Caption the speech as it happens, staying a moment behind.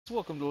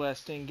Welcome to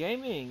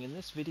Lastingaming. In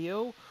this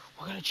video,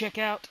 we're going to check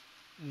out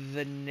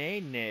the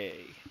Neigh.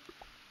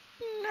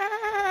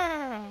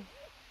 No!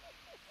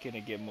 Can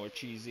it get more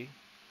cheesy?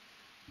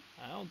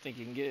 I don't think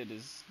you can get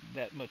it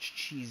that much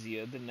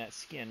cheesier than that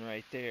skin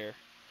right there.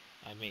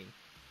 I mean,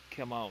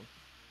 come on.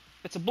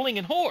 It's a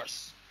blingin'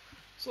 horse!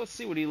 So let's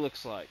see what he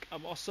looks like.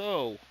 I'm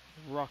also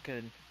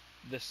rocking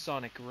the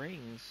Sonic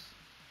rings.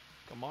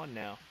 Come on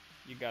now.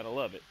 You gotta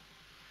love it.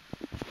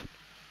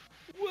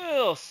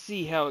 We'll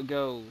see how it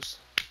goes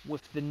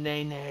with the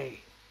Neigh.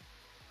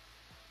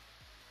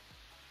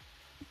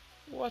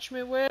 Watch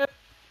me whip.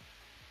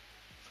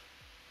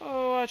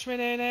 Oh, watch me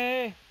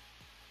Neigh.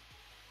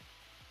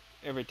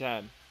 Every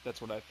time.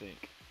 That's what I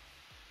think.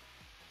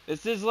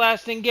 This is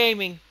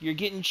Lastingaming. You're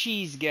getting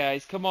cheese,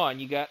 guys. Come on.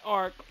 You got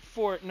Ark,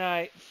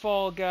 Fortnite,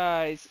 Fall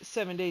Guys,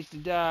 7 Days to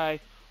Die.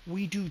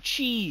 We do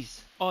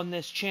cheese on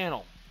this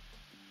channel.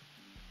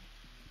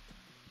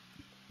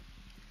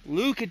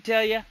 Lou can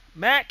tell you.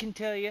 Matt can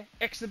tell you.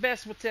 X the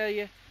Best will tell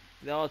you.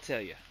 They'll all tell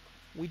you.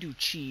 We do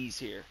cheese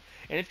here.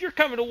 And if you're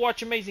coming to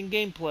watch amazing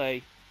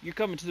gameplay, you're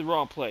coming to the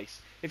wrong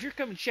place. If you're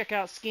coming to check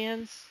out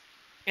skins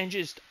and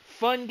just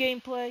fun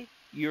gameplay,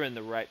 you're in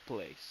the right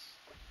place.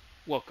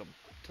 Welcome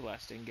to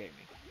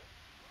Lastingaming.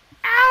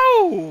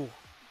 Ow!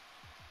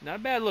 Not a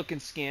bad looking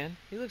skin.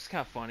 He looks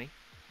kind of funny.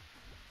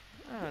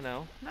 I don't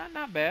know.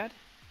 Not bad.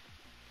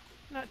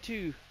 Not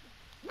too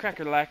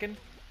cracker lacking.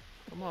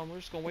 Come on, we're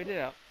just gonna wait it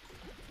out.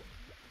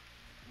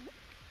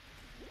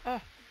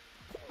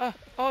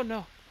 Oh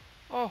no.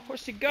 Oh,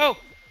 horsey, go!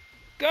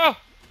 Go!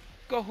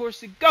 Go,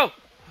 horsey, go!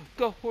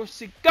 Go,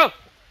 horsey, go!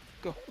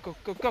 Go, go,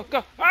 go, go,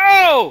 go!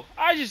 Oh!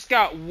 I just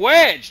got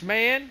wedged,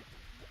 man!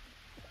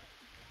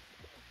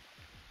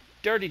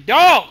 Dirty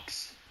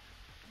dogs!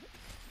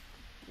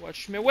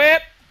 Watch me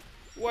whip!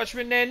 Watch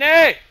me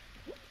Neigh!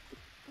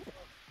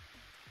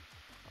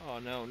 Oh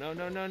no, no,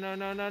 no, no, no,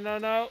 no, no, no,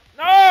 no!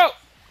 No!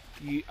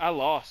 I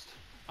lost.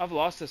 I've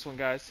lost this one,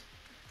 guys.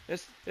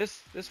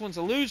 This one's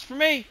a lose for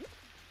me.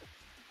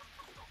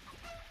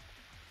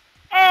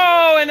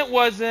 Oh, and it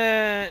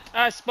wasn't.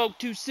 I spoke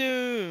too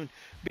soon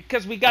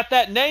because we got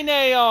that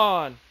Neigh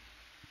on.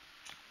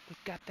 We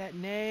got that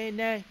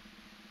Neigh.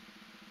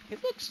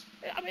 It looks,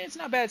 I mean, it's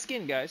not bad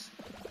skin, guys.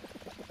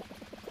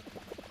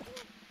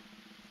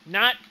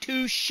 Not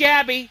too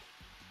shabby.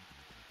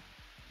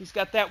 He's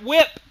got that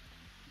whip.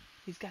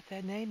 He's got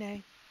that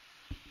Neigh.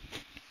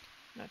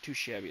 Not too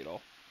shabby at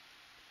all.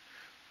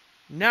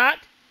 Not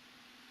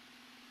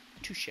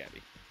too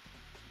shabby.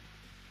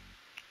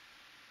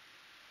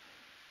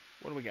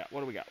 What do we got? What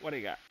do we got? What do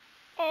you got?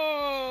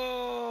 Oh!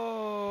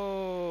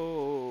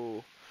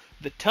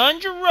 The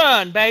Tundra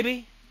Run,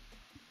 baby!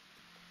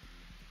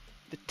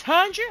 The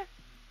Tundra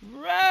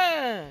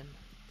Run!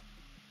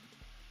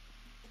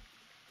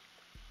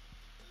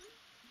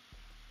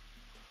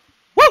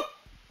 Woo!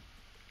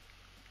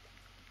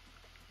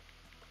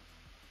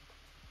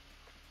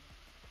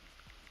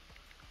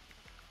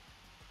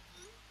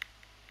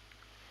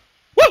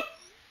 Woo!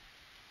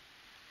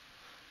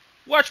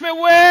 Watch me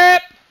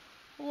whip!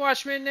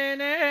 Watch me,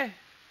 Neigh.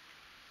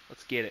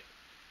 Let's get it.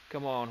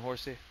 Come on,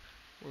 horsey.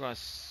 We're going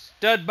to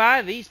stud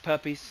by these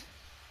puppies.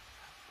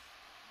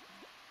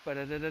 Come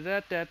on,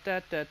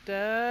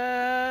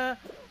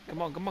 come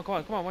on, come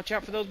on, come on. Watch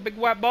out for those big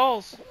white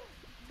balls.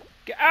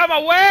 Get out of my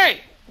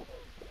way!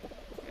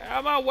 Get out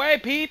of my way,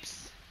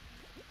 peeps.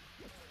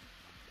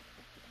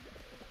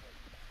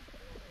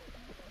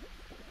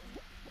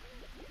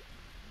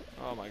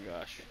 Oh, my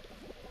gosh.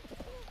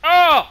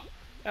 Oh!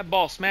 That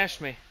ball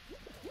smashed me.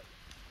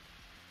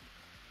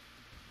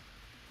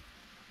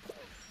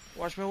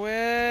 Watch my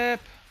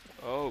whip!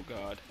 Oh,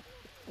 God.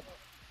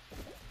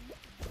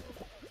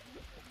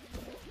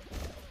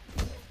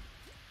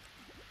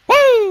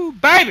 Woo!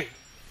 Baby!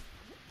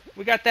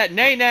 We got that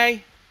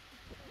Neigh.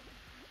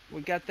 We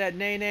got that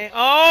Neigh.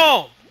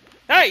 Oh!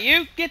 Hey,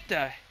 you! Get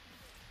the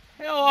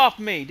hell off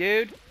me,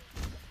 dude.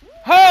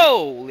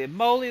 Holy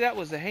moly, that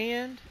was a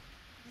hand.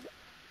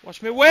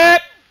 Watch me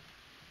whip!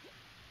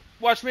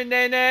 Watch me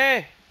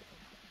Neigh.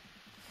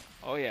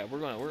 Oh, yeah, we're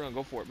gonna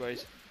go for it,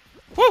 boys.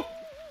 Woo!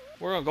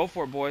 We're gonna go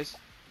for it, boys.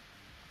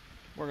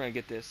 We're gonna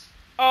get this.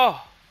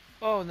 Oh!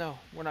 Oh no,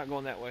 we're not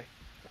going that way.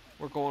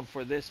 We're going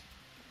for this.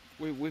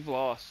 We've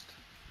lost.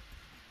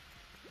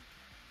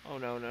 Oh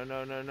no, no,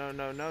 no, no, no,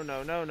 no, no,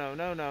 no, no, no,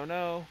 no, no,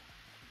 no.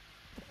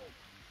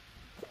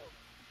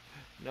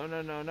 No,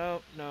 no, no,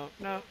 no, no,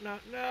 no, no,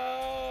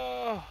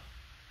 no.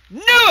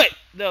 Knew it!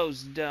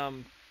 Those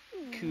dumb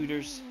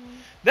cooters.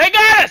 They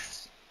got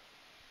us!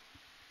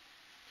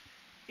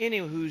 Any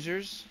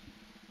Hoosers,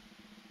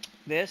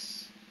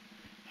 this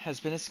has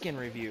been a skin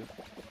review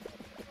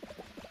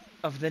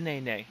of the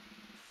Neigh.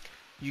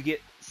 You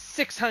get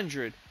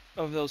 600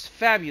 of those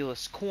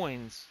fabulous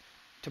coins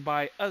to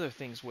buy other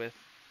things with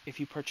if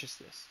you purchase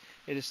this.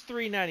 It is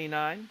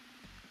 $3.99.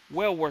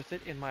 Well worth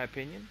it, in my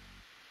opinion.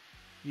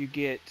 You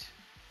get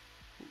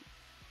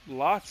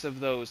lots of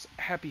those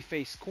happy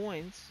face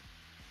coins.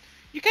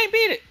 You can't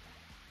beat it.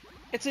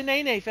 It's a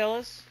Neigh,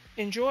 fellas.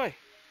 Enjoy.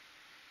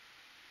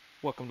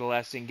 Welcome to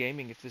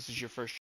Lastingaming. If this is your first